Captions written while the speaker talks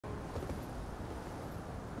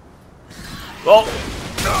Oh!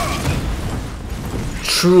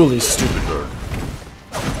 Truly stupid bird.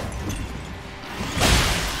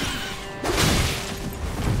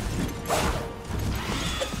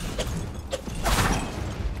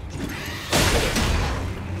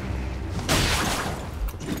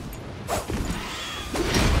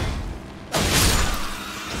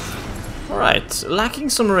 Alright, lacking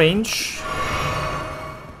some range.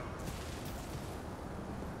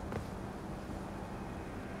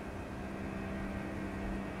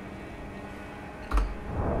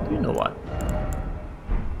 Do you know what?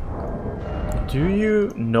 Do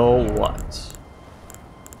you know what?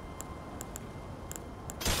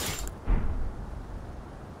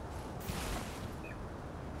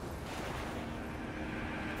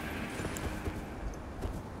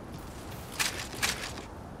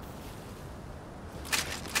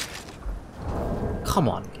 Come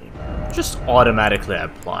on, game. Just automatically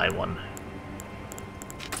apply one.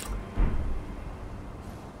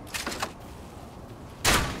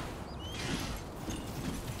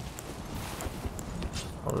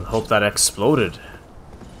 I would hope that exploded.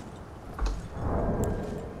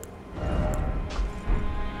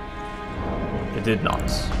 It did not.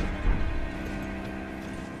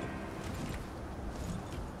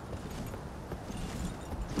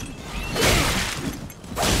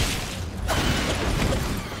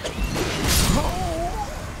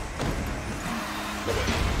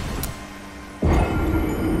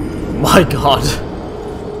 My god.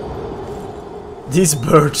 These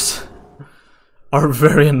birds are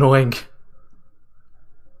very annoying.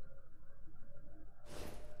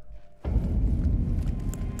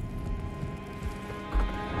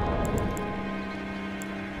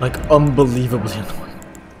 Like, unbelievably annoying.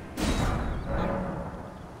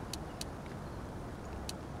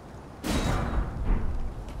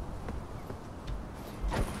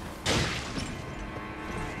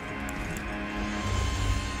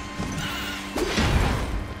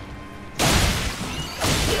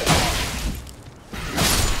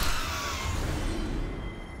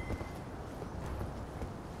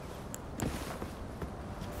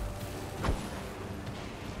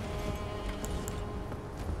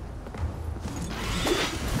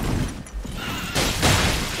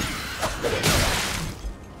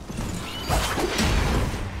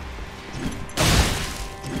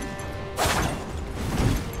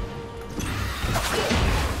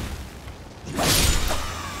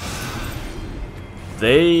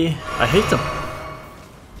 I hate them.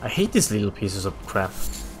 I hate these little pieces of crap.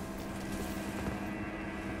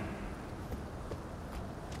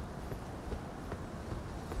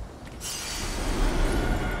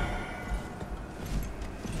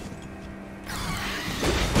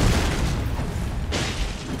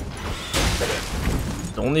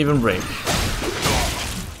 Don't even break.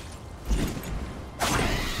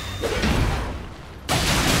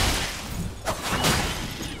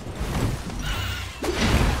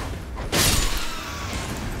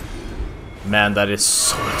 Man, that is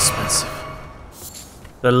so expensive.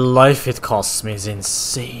 The life it costs me is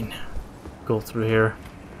insane. Go through here.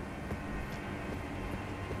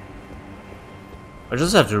 I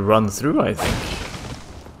just have to run through, I think.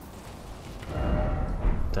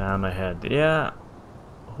 Down ahead. Yeah.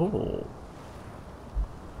 Oh.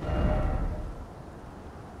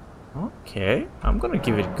 Okay. I'm gonna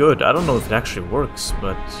give it good. I don't know if it actually works,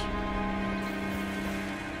 but...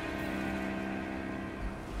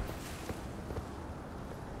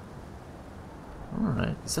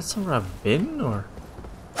 Alright, is that somewhere I've been, or...?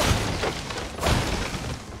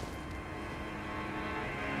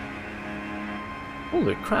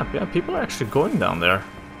 Holy crap, yeah, people are actually going down there.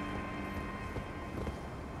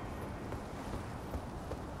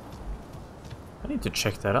 I need to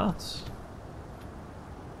check that out.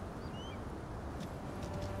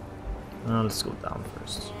 Let's go down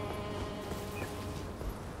first.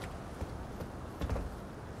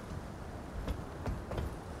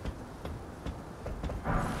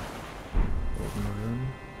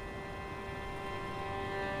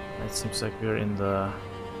 It seems like we're in the...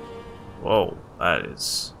 Whoa, that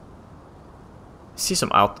is... I see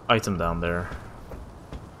some item down there.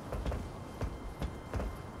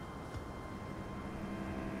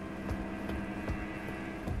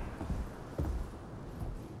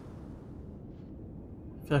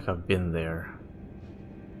 I feel like I've been there.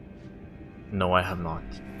 No, I have not.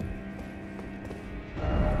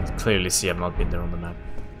 I can clearly see I've not been there on the map.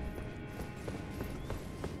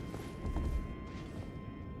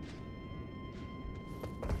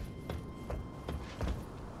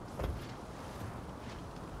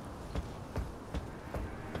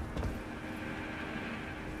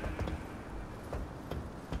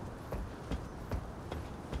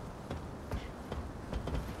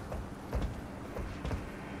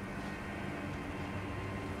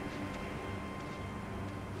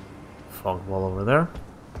 fog wall over there.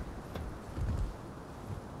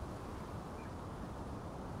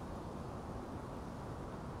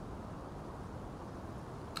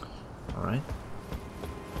 Alright.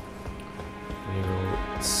 We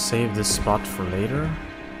will save this spot for later.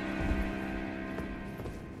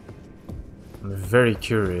 I'm very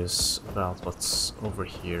curious about what's over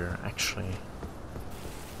here, actually.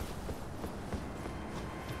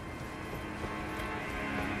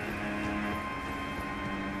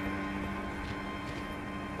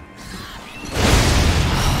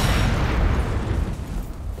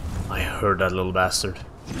 I heard that little bastard.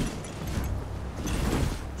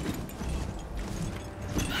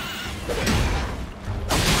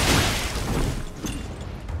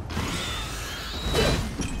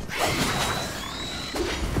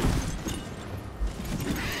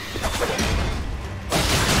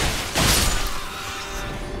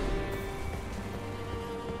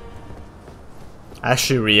 I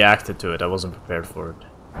actually reacted to it, I wasn't prepared for it.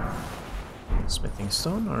 Smithing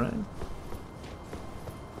stone, alright.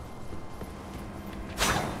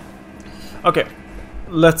 Okay,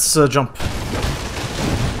 let's jump.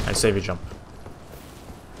 I say we jump.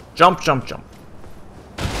 Jump, jump, jump.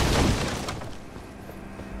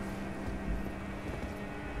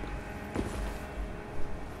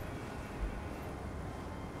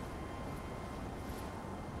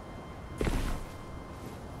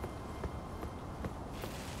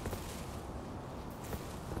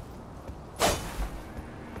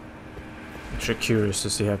 Actually curious to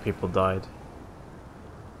see how people died.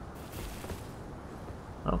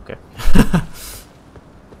 Okay.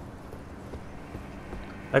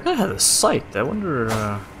 That guy had a sight. I wonder.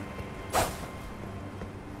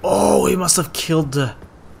 Oh, he must have killed the.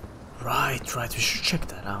 Right. We should check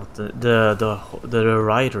that out. The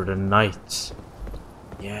rider, the knight.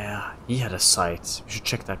 Yeah, he had a sight. We should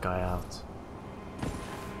check that guy out.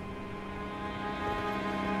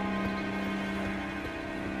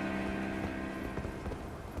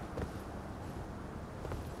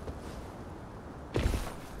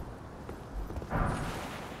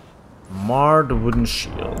 Marred wooden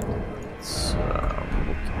shield. Let's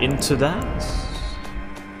look into that.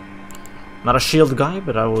 Not a shield guy,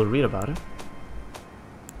 but I will read about it.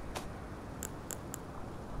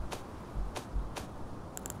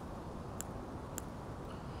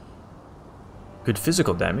 Good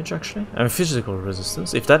physical damage, actually. And physical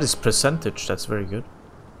resistance. If that is percentage, that's very good.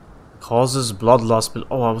 Causes blood loss.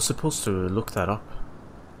 Oh, I was supposed to look that up.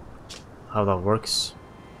 How that works.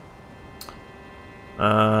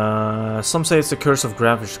 Some say it's the curse of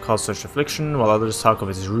Grav which caused such affliction, while others talk of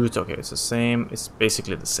its root. Okay, it's the same. It's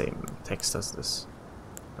basically the same text as this.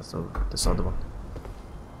 That's this other one.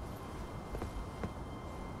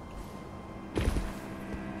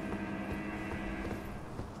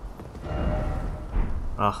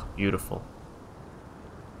 Ah, beautiful.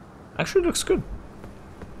 Actually looks good.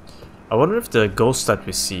 I wonder if the ghosts that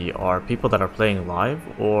we see are people that are playing live,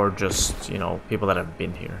 or just, you know, people that have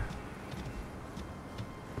been here.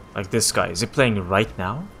 Like this guy, is he playing right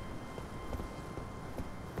now?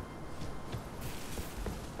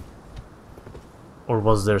 Or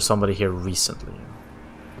was there somebody here recently?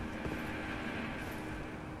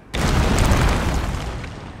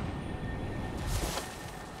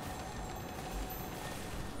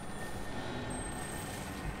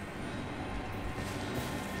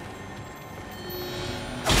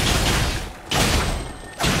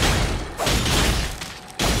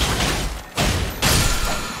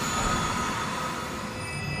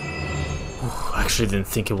 I actually didn't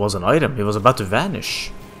think it was an item. It was about to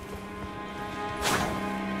vanish.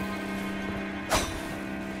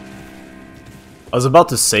 I was about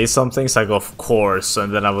to say something, so I go, of course,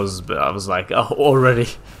 and then I was like, oh,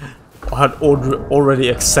 I had already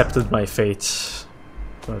accepted my fate.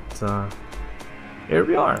 But here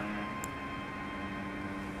we are.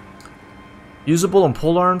 Usable on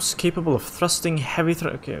pole arms, capable of thrusting heavy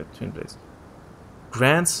okay, twin blades.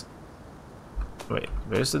 Grants. Wait,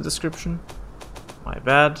 where's the description? My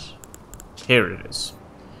bad. Here it is.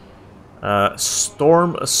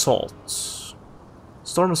 Storm Assault.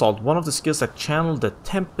 Storm Assault, one of the skills that channel the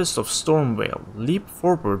Tempest of Stormveil. Leap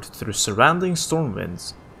forward through surrounding storm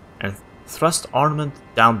winds and thrust armament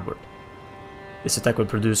downward. This attack will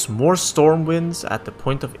produce more storm winds at the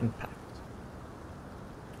point of impact.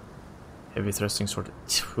 Heavy thrusting sword,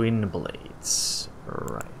 twin blades.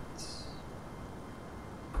 Right.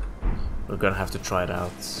 We're gonna have to try it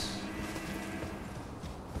out.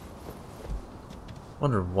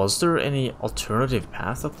 Wonder, was there any alternative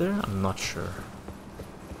path up there? I'm not sure.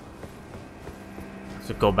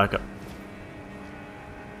 So go back up.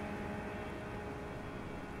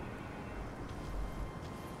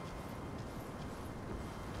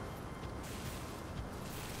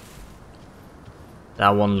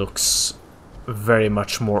 That one looks very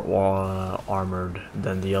much more armored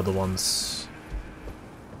than the other ones.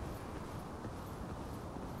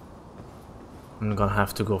 I'm gonna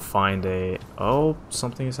have to go find a... Oh,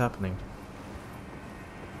 something is happening.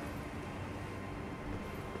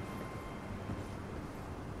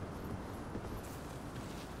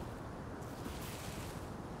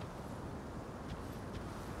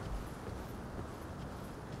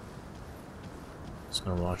 Just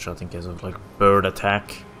gonna watch out in case of like bird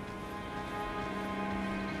attack.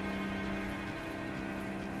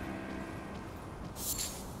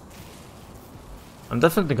 I'm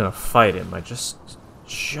definitely gonna fight him. I just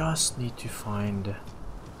need to find...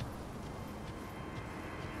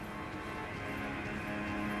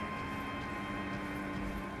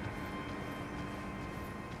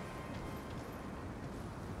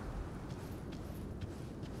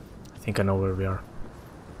 I think I know where we are.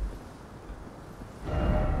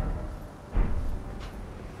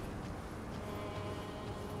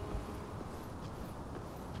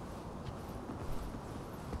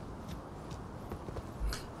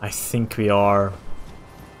 I think we are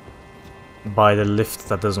by the lift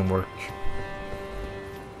that doesn't work.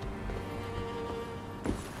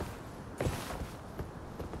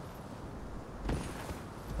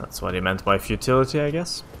 That's what he meant by futility, I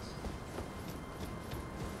guess.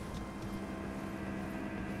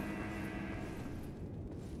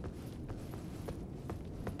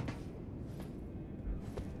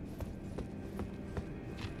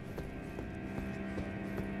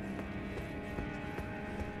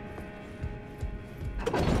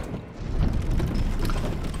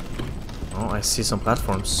 I see some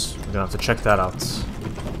platforms. We're gonna have to check that out.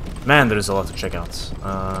 Man, there's a lot to check out.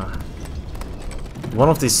 One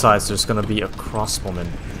of these sides, there's gonna be a crossbowman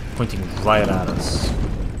pointing right at us.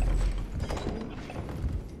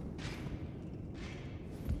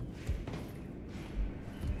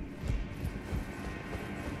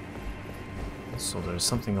 So there's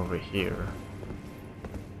something over here.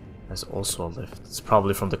 There's also a lift. It's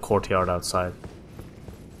probably from the courtyard outside.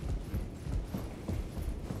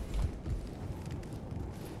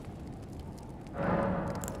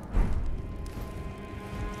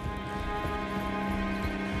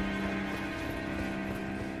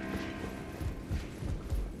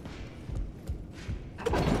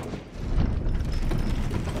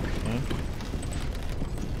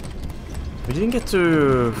 We didn't get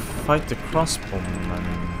to fight the crossbowman.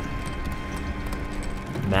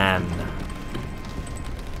 Man.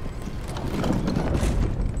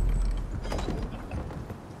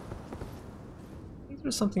 I think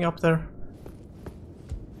there's something up there.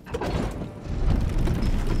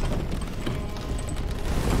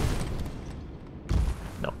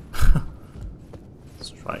 No. Let's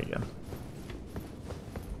try again.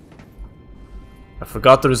 I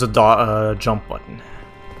forgot there is a jump button.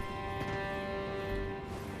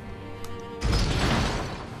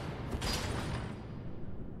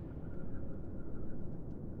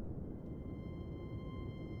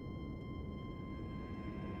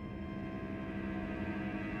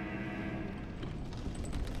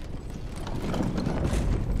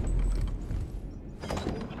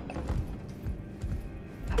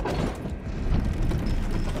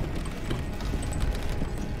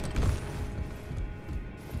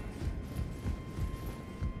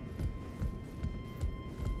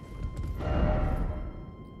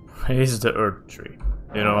 Here's the earth tree.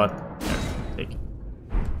 You know what? Here, take it.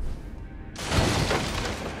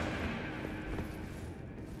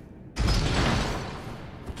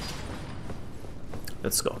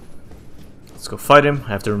 Let's go. Let's go fight him.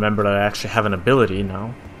 I have to remember that I actually have an ability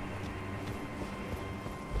now.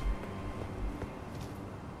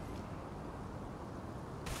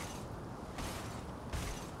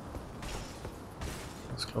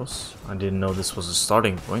 That's close. I didn't know this was a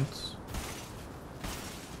starting point.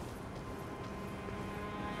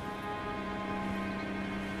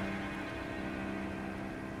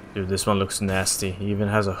 Dude, this one looks nasty. He even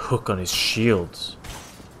has a hook on his shield.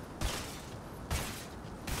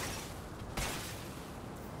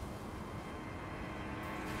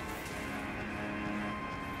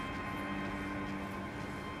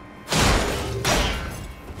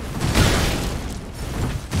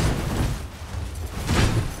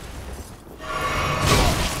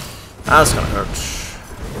 That's gonna hurt.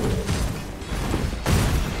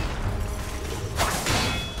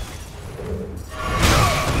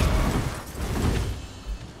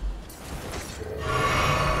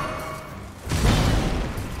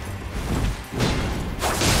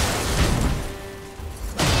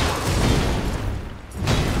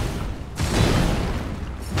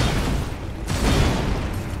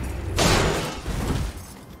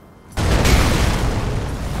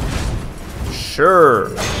 Sure.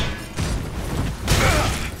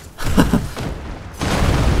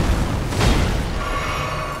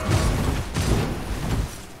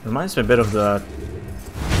 Reminds me a bit of the...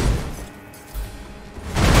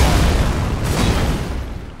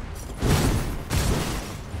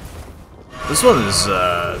 This one is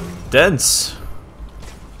dense.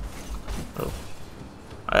 Oh.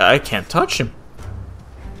 I can't touch him.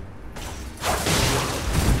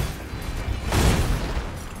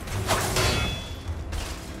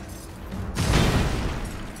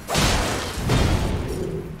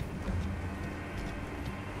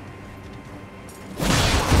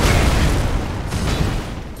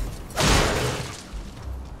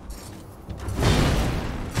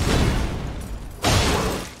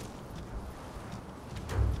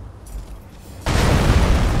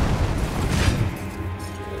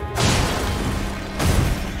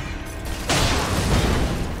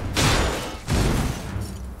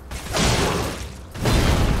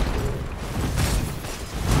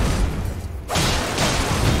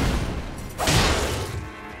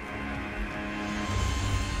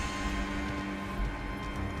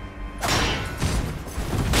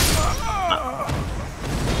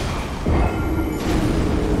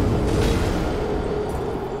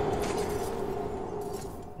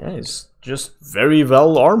 He's just very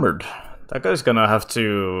well armored. That guy's gonna have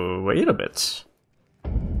to wait a bit. I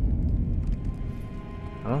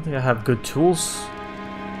don't think I have good tools.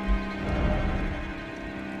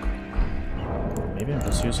 Maybe I'm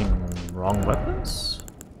just using wrong weapons?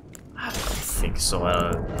 I don't think so.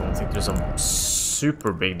 I don't think there's a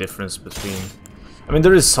super big difference between... I mean,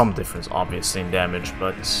 there is some difference, obviously, in damage,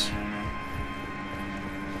 but...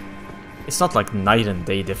 it's not like night and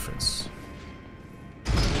day difference.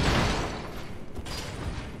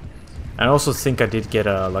 I also think I did get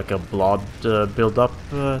a like a blood build-up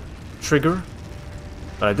trigger,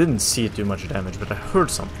 but I didn't see it do much damage, but I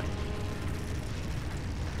heard something.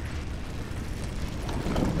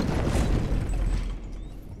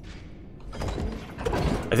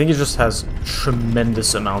 I think it just has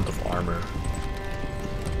tremendous amount of armor.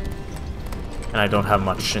 And I don't have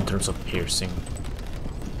much in terms of piercing.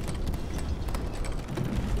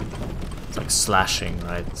 It's like slashing,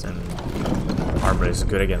 right? And armor is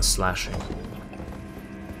good against slashing.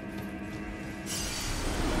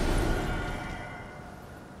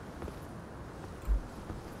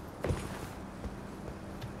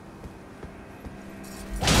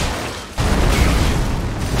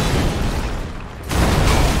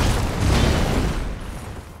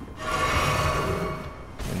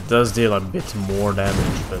 It does deal a bit more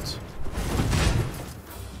damage, but...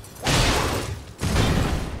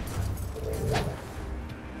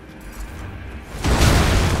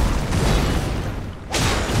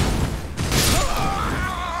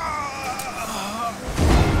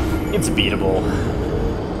 it's beatable.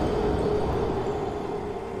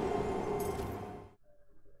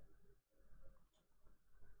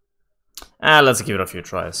 Let's give it a few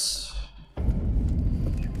tries.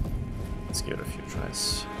 Let's give it a few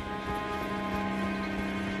tries.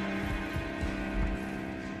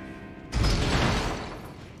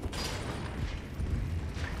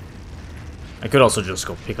 I could also just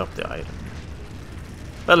go pick up the item.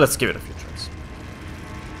 But let's give it a few tries.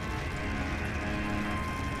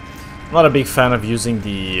 I'm not a big fan of using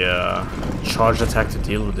the charge attack to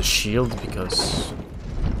deal with the shield because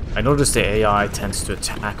I noticed the AI tends to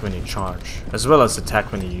attack when you charge, as well as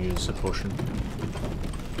attack when you use a potion.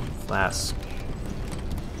 Flask.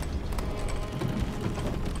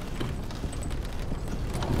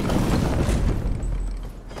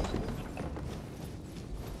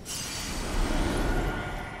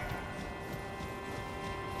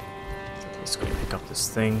 Let's go pick up this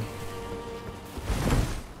thing.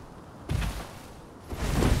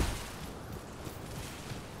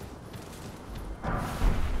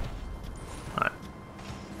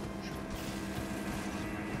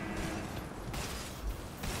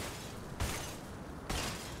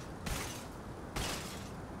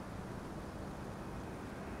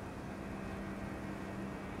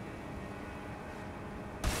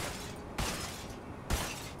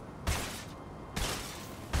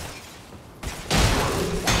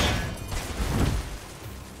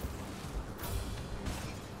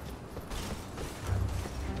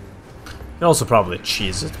 You can also probably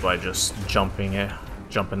cheese it by just jumping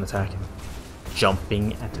attacking.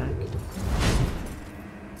 Jumping attack.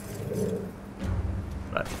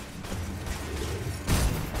 Right.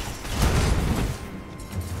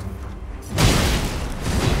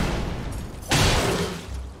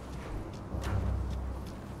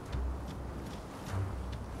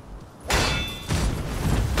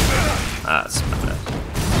 That's bad.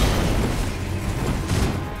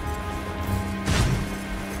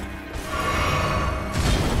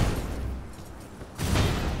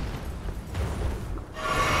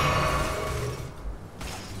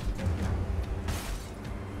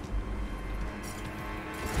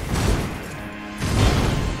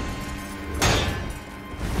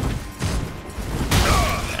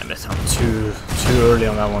 too early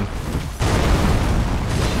on that one.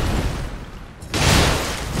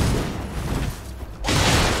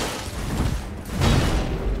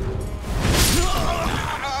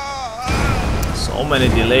 So many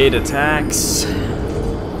delayed attacks.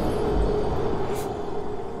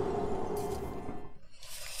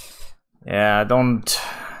 Yeah, I don't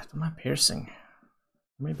have piercing.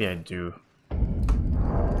 Maybe I do.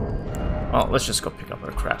 Well, let's just go pick up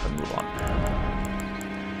our crap and move on.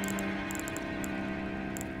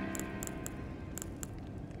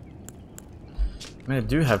 I mean, I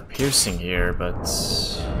do have piercing here, but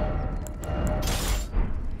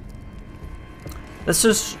let's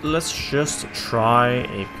just try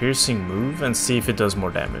a piercing move and see if it does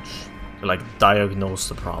more damage to like diagnose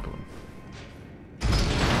the problem.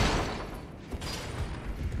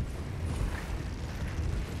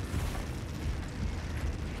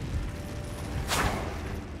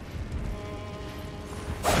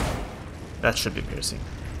 That should be piercing.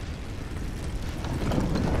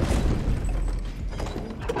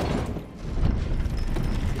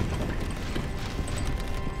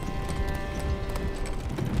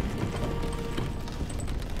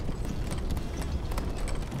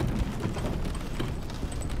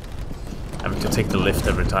 Having to take the lift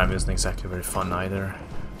every time isn't exactly very fun either.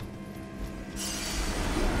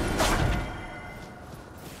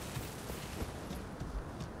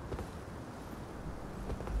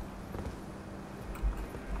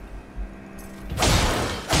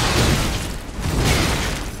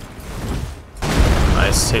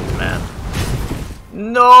 Hit, man.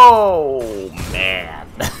 No, man.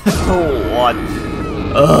 What?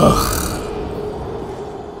 Ugh.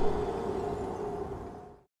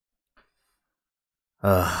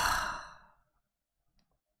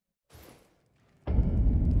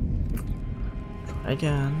 Try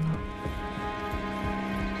again.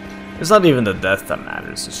 It's not even the death that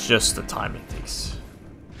matters, it's just the time it takes.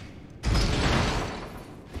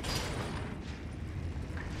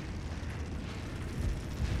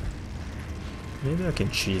 Maybe I can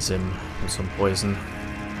cheese him with some poison.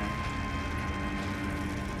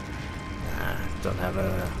 Don't have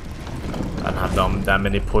that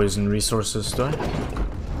many poison resources, do I?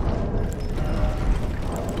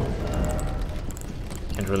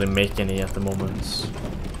 Can't really make any at the moment.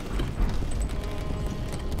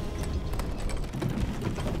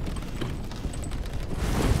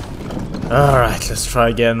 Alright, let's try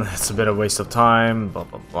again. It's a bit of a waste of time. Blah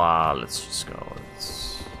blah blah. Let's just go.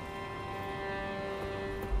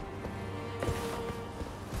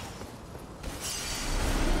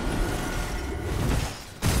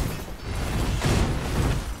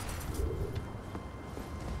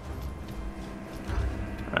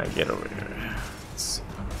 Get over here. Let's see.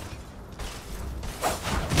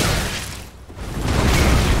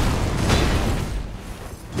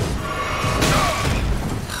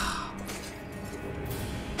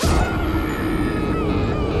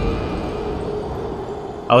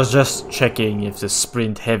 I was just checking if the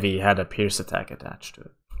sprint heavy had a pierce attack attached to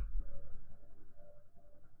it.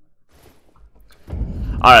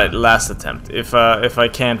 Alright, last attempt. If I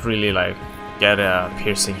can't really like get a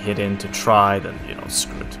piercing hit in to try, then you know,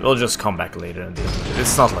 screw it. We'll just come back later and deal with it.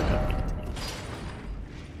 It's not like a big deal.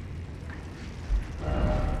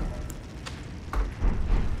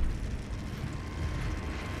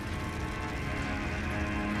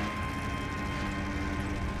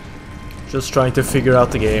 Just trying to figure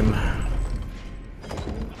out the game.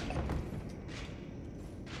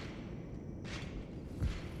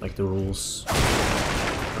 Like the rules.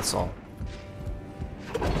 That's all.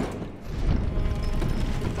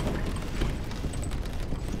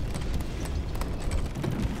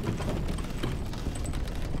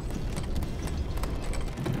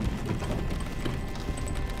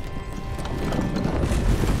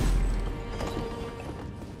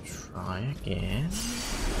 Again.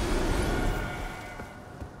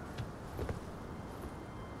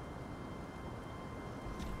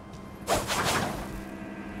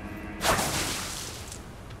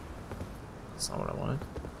 That's not what I wanted.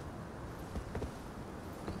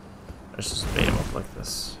 Let's just bait him up like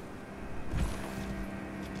this.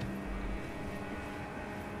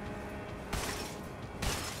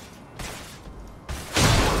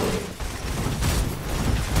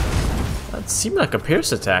 That seemed like a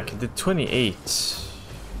pierce attack. It did 28.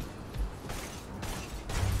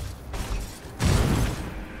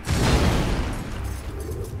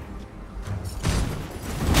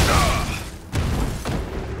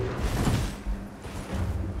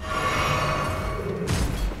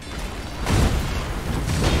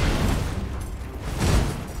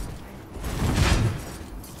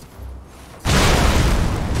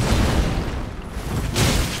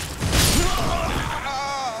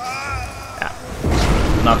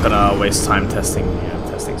 not gonna waste time testing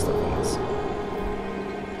stuff on this.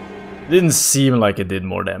 Didn't seem like it did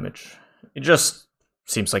more damage. It just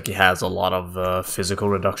seems like he has a lot of physical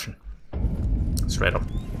reduction. Straight up.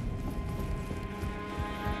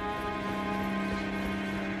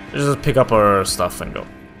 Let's just pick up our stuff and go.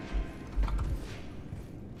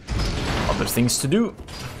 Other things to do.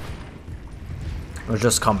 Or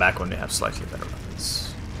just come back when we have slightly better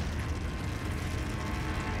weapons.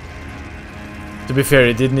 To be fair,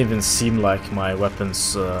 it didn't even seem like my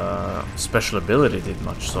weapon's special ability did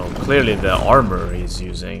much, so clearly the armor he's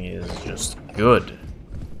using is just good.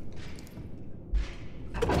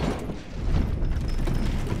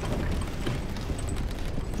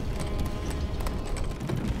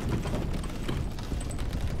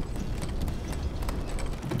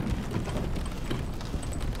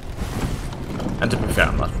 And to be fair,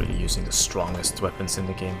 I'm not really using the strongest weapons in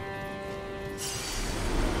the game.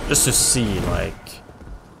 Just to see, like...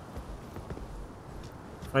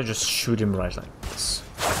 If I just shoot him right like this.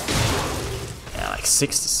 Yeah, like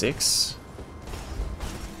 66.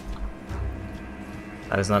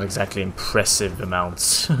 That is not exactly impressive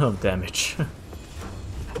amounts of damage.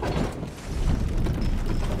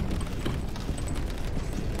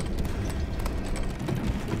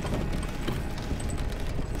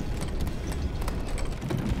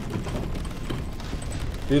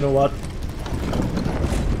 You know what?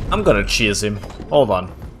 I'm gonna cheese him. Hold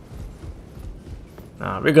on.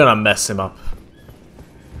 Nah, we're gonna mess him up.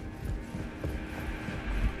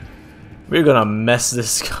 We're gonna mess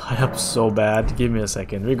this guy up so bad. Give me a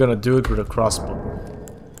second. We're gonna do it with a crossbow.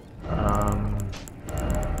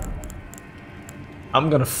 I'm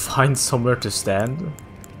gonna find somewhere to stand.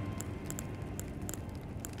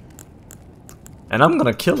 And I'm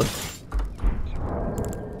gonna kill him.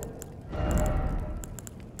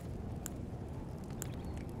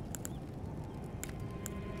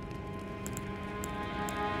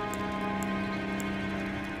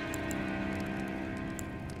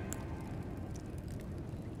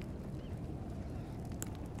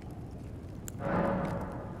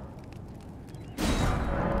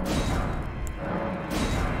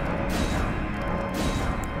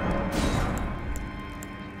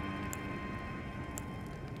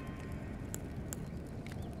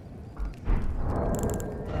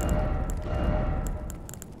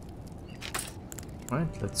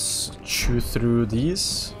 Right, let's chew through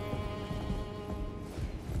these.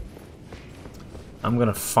 I'm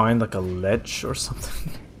gonna find like a ledge or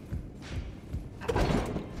something.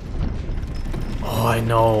 Oh, I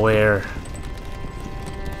know where.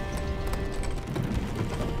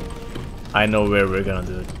 I know where we're gonna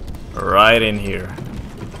do it. Right in here.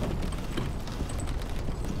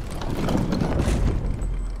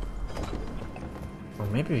 Or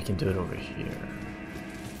maybe we can do it over here.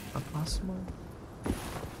 Not possible.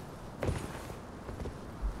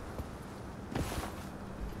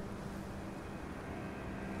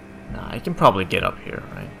 I can probably get up here,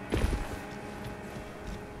 right?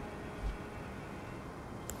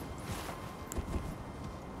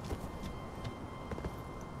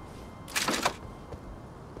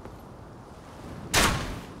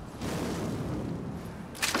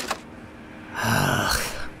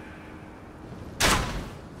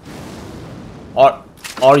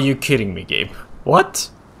 Are you kidding me, Gabe?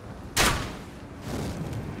 What?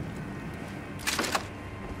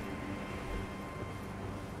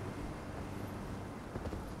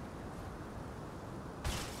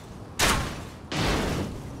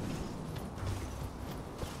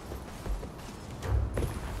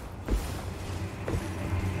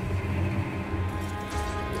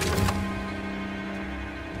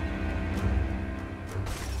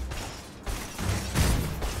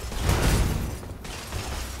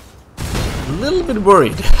 A little bit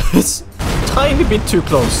worried. It's a tiny bit too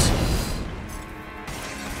close.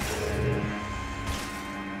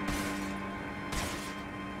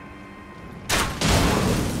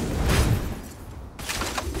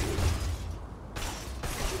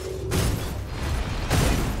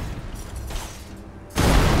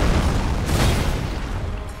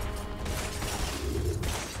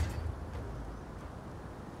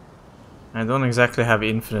 I don't exactly have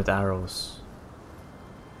infinite arrows.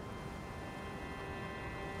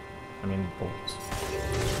 I mean, bolts.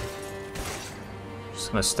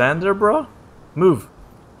 Just gonna stand there, bro? Move.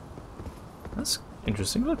 That's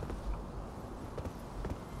interesting, look.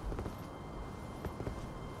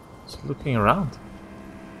 Just looking around.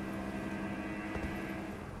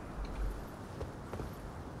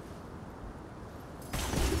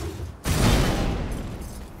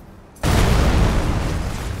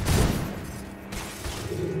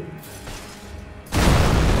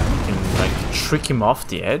 trick him off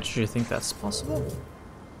the edge? Do you think that's possible?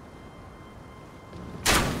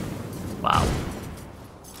 Wow.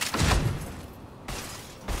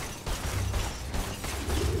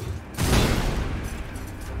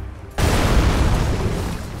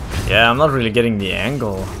 Yeah, I'm not really getting the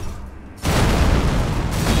angle.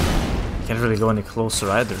 Can't really go any closer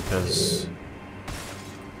either, because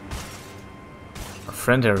our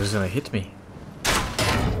friend here is gonna hit me.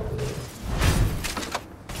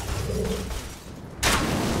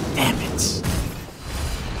 Damn it!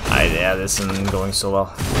 Yeah, this isn't going so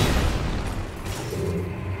well.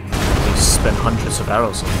 I just spent hundreds of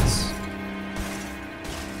arrows on this.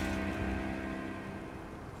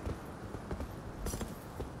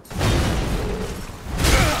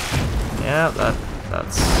 Yeah,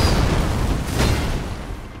 that's...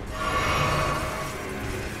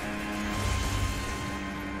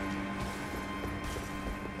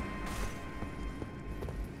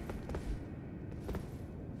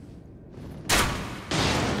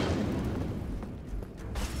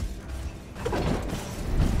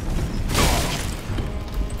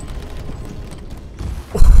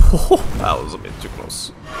 that was a bit too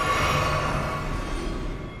close.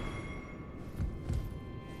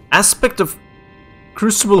 Aspect of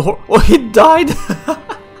Crucible Oh, he died!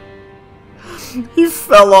 He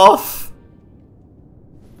fell off!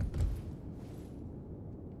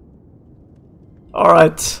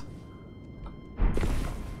 Alright.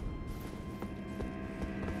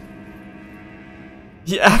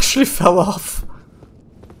 He actually fell off.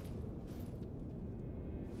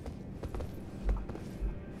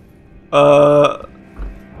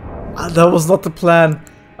 That was not the plan.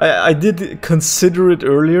 I did consider it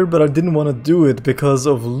earlier, but I didn't want to do it because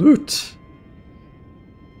of loot.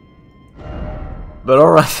 But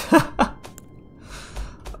alright.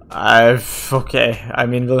 Okay, I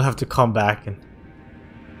mean, we'll have to come back and...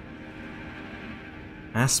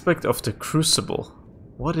 Aspect of the Crucible.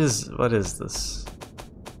 What is this?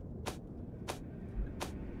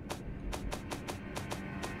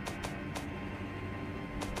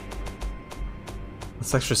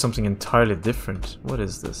 It's actually something entirely different. What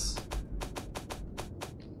is this?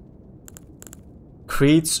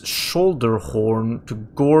 Creates shoulder horn to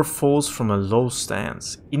gore foes from a low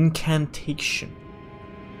stance. Incantation.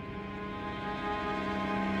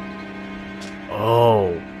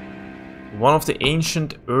 Oh. One of the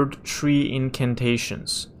ancient Earth Tree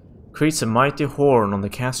incantations. Creates a mighty horn on the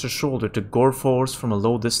caster's shoulder to gore foes from a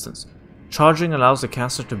low distance. Charging allows the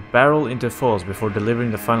caster to barrel into foes before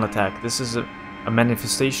delivering the final attack. This is a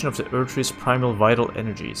manifestation of the Earth Tree's primal vital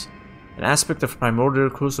energies. An aspect of Primordial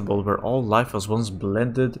Crucible where all life was once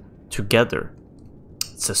blended together.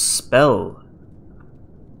 It's a spell.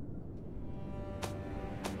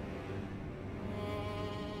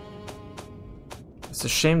 It's a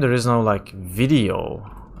shame there is no, like, video.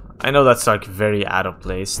 I know that's, like, very out of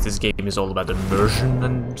place. This game is all about immersion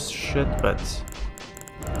and shit, but...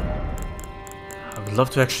 I would love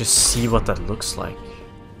to actually see what that looks like.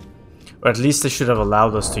 Or at least they should have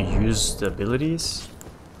allowed us to use the abilities.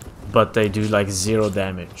 But they do like 0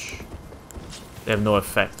 damage. They have no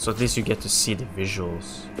effect, so at least you get to see the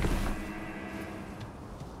visuals.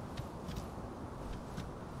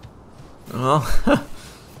 Well,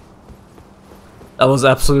 that was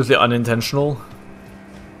absolutely unintentional.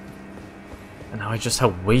 And now I just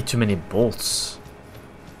have way too many bolts.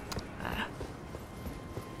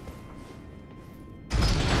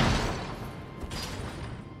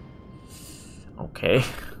 Okay.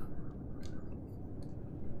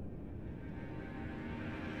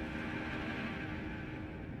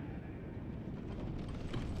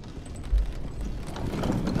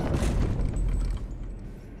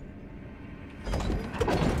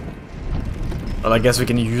 Well, I guess we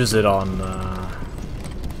can use it on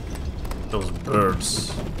those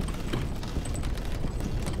birds.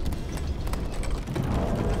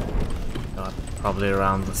 Got probably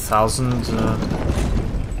around 1,000.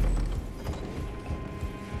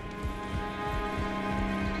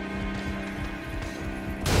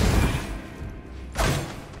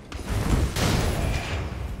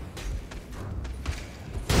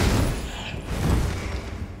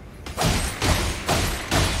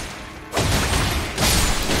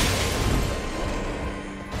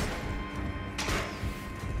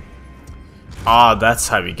 Ah, that's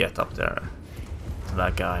how we get up there. To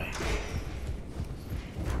that guy.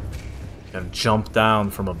 Gotta jump down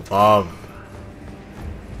from above.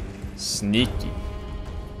 Sneaky.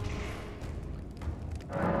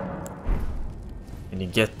 And you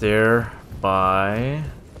get there by...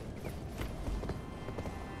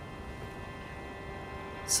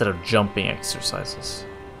 Instead of jumping exercises.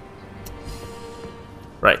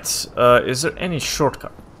 Right, is there any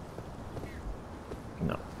shortcut?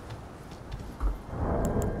 No.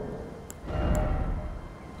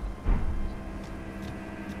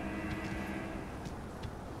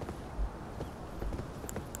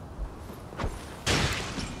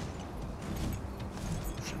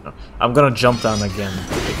 I'm gonna jump down again,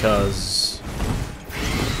 because...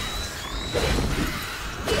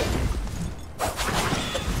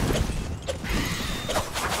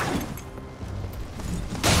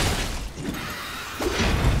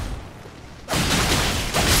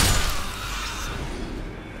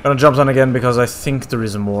 gonna jump down again because I think there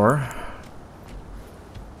is more.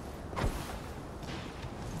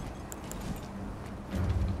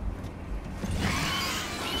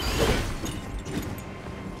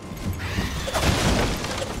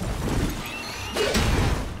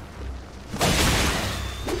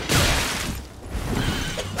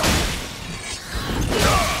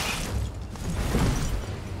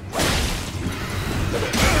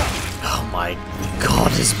 Oh my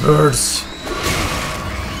god, these birds!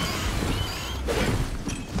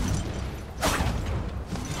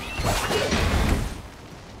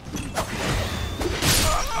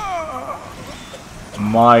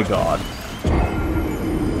 My god.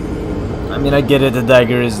 I mean, I get it, the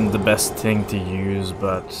dagger isn't the best thing to use,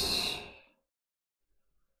 but...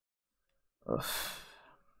 Ugh.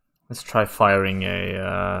 Let's try firing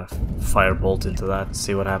a firebolt into that and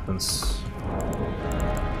see what happens.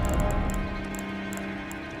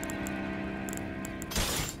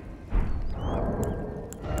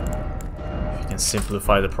 If you can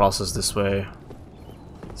simplify the process this way.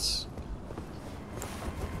 It's...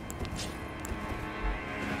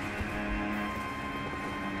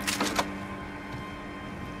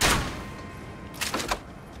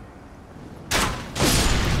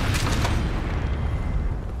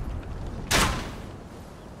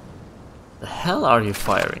 The hell are you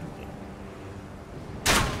firing?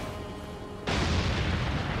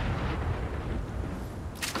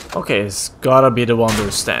 Okay, it's gotta be the one they're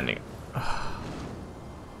standing.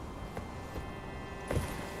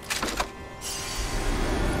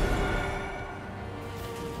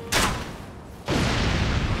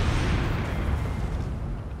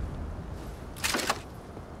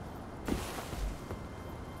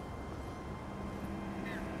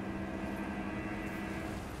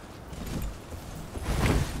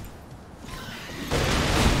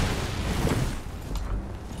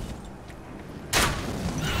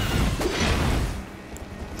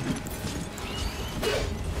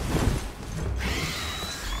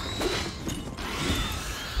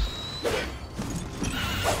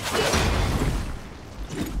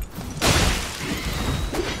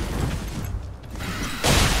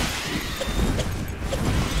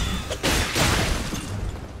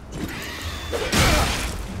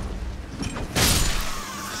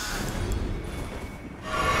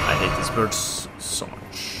 Birds so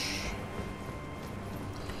much.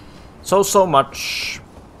 So much.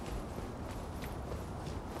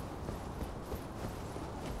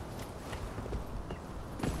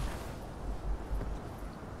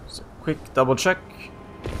 So quick double check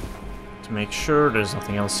to make sure there's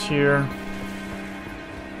nothing else here.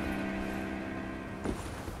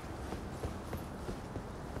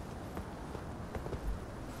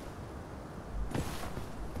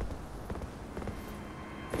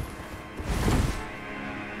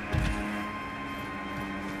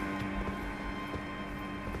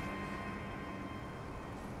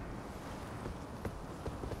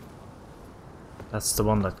 That's the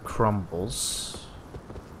one that crumbles.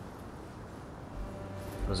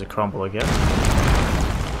 Does it crumble again?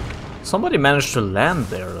 Somebody managed to land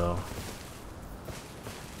there, though.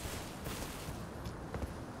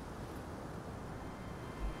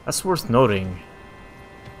 That's worth noting.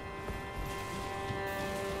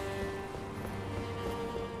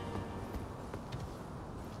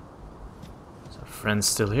 Is our friend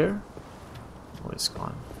still here? Oh, he's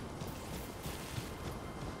gone.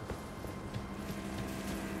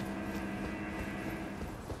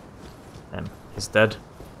 He's dead.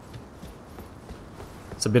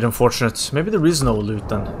 It's a bit unfortunate. Maybe there is no loot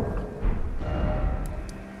then.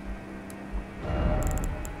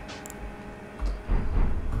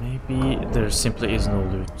 Maybe there simply is no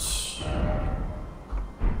loot.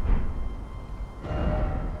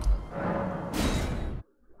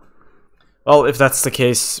 Well, if that's the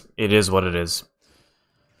case, it is what it is.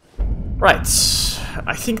 Right.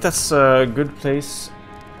 I think that's a good place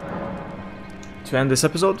to end this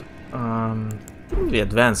episode. Didn't really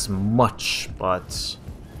advance much, but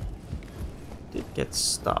did get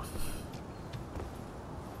stuff.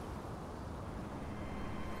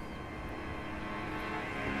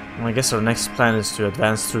 Well, I guess our next plan is to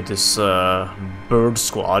advance through this bird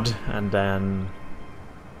squad and then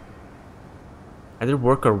either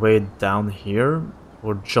work our way down here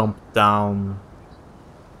or jump down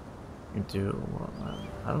into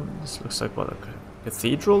I don't know, this looks like what, a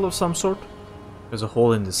cathedral of some sort? There's a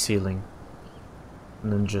hole in the ceiling.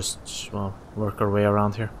 And then just, well, work our way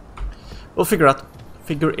around here. We'll figure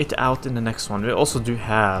it out in the next one. We also do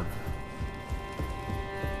have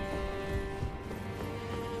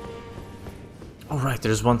alright,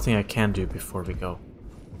 there's one thing I can do before we go.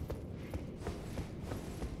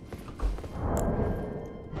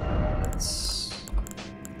 Let's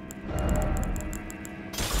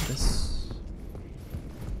this.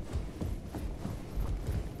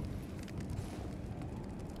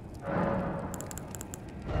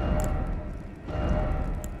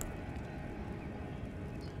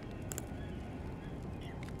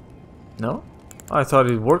 No? I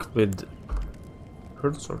thought it worked with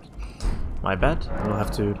herd sword. My bad. We'll have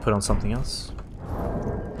to put on something else.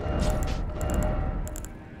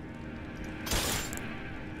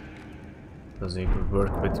 Does it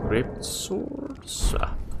work with great swords?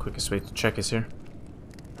 Quickest way to check is here.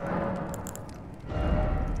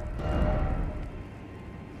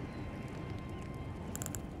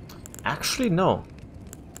 Actually, no.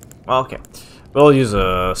 Well, okay. We'll use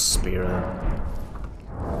a spear then.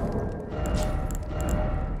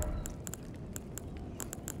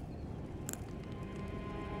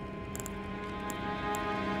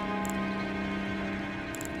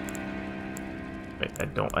 Wait,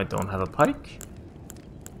 I don't have a pike?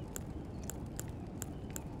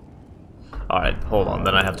 Alright, hold on,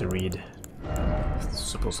 then I have to read. It's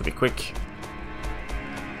supposed to be quick.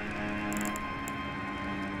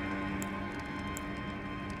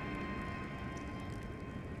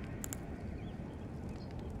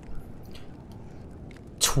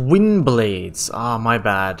 Twin blades. Ah, my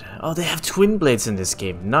bad. Oh, they have twin blades in this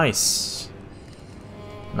game. Nice.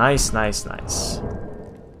 Nice, nice, nice.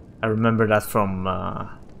 I remember that from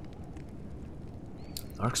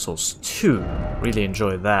Dark Souls 2. Really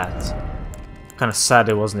enjoyed that. Kind of sad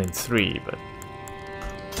it wasn't in 3, but...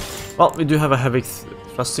 Well, we do have a heavy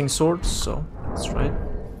thrusting sword, so that's right.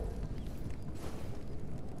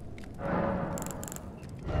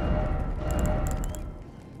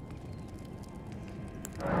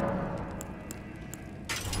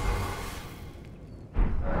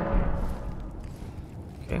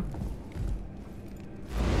 Okay.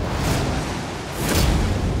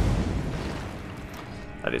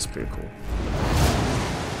 That is pretty cool.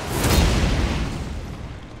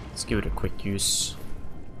 Let's give it a quick use.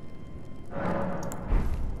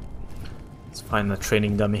 Let's find a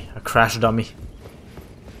training dummy, a crash dummy.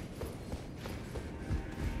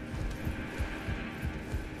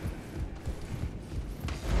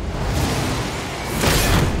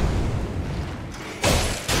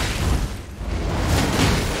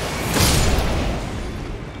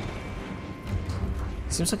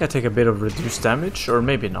 Seems like I take a bit of reduced damage, or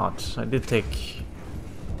maybe not. I did take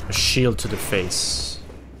a shield to the face.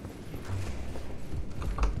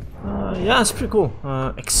 Yeah, it's pretty cool.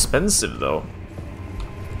 Expensive though.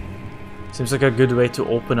 Seems like a good way to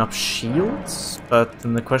open up shields, but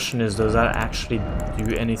then the question is, does that actually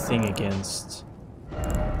do anything against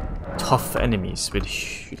tough enemies with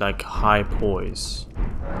like high poise?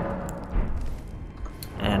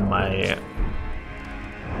 And my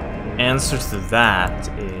answer to that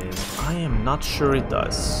is I am not sure it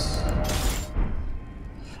does.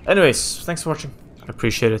 Anyways, thanks for watching. I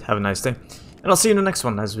appreciate it. Have a nice day. And I'll see you in the next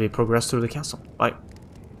one as we progress through the castle. Bye.